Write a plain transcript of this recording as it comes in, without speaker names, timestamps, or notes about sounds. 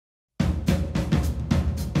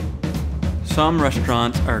Some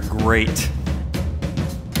restaurants are great.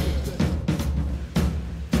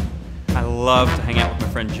 I love to hang out with my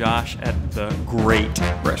friend Josh at the great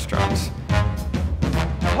restaurants.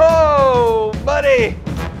 Oh, buddy!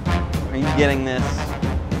 Are you getting this?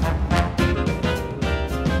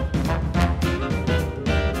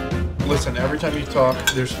 Listen, every time you talk,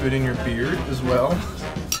 there's food in your beard as well.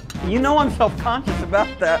 You know I'm self-conscious about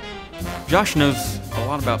that. Josh knows a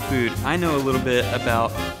lot about food. I know a little bit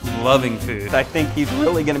about loving food. I think he's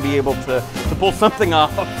really going to be able to pull something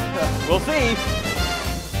off. We'll see.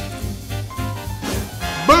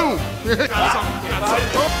 Boom!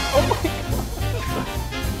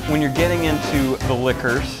 When you're getting into the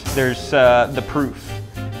liquors, there's the proof.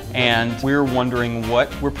 And we're wondering what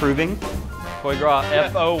we're proving. Foie gras,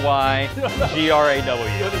 F-O-Y-G-R-A-W,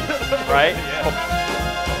 right?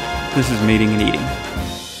 This is meeting and eating.